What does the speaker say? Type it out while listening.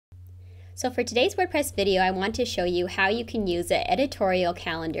So for today's WordPress video, I want to show you how you can use an editorial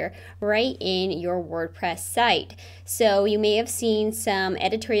calendar right in your WordPress site. So you may have seen some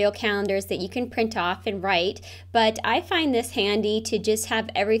editorial calendars that you can print off and write, but I find this handy to just have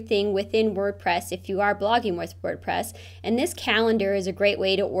everything within WordPress if you are blogging with WordPress. And this calendar is a great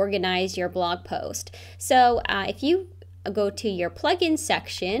way to organize your blog post. So if you go to your plugin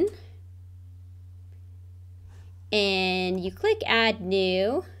section and you click Add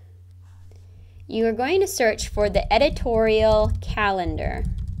New, you are going to search for the editorial calendar.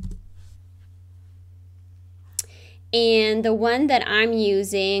 And the one that I'm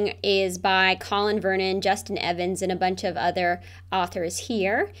using is by Colin Vernon, Justin Evans, and a bunch of other authors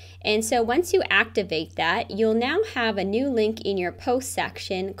here. And so once you activate that, you'll now have a new link in your post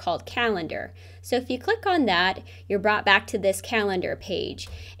section called Calendar. So if you click on that, you're brought back to this calendar page.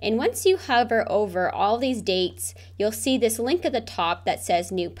 And once you hover over all these dates, you'll see this link at the top that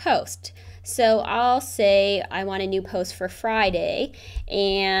says New Post. So I'll say I want a new post for Friday,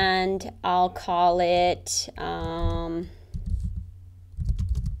 and I'll call it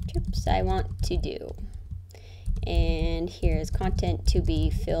trips I want to do. And here's content to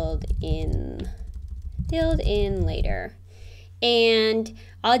be filled in later. And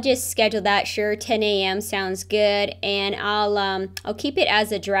I'll just schedule that. Sure, 10 a.m. sounds good, and I'll keep it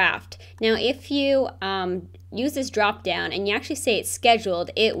as a draft. Now, if you use this drop down and you actually say it's scheduled,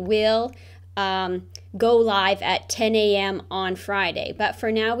 it will go live at 10 a.m. on Friday. But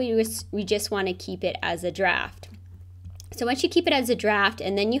for now, we just want to keep it as a draft. So once you keep it as a draft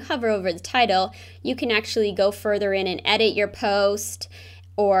and then you hover over the title, you can actually go further in and edit your post,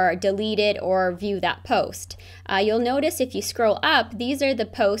 or delete it, or view that post. You'll notice if you scroll up, these are the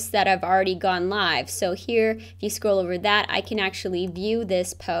posts that have already gone live. So here, if you scroll over that, I can actually view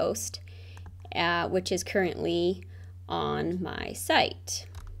this post, which is currently on my site.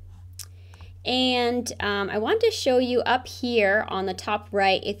 And I want to show you up here on the top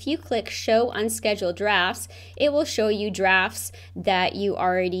right, if you click Show Unscheduled Drafts, it will show you drafts that you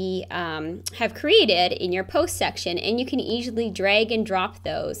already have created in your post section, and you can easily drag and drop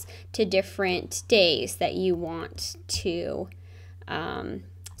those to different days that you want to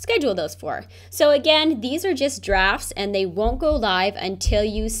schedule those for. So again, these are just drafts and they won't go live until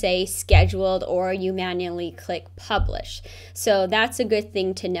you say scheduled or you manually click publish. So that's a good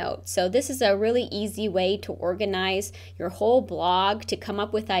thing to note. So this is a really easy way to organize your whole blog, to come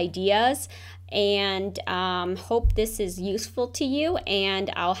up with ideas, and hope this is useful to you, and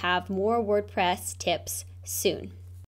I'll have more WordPress tips soon.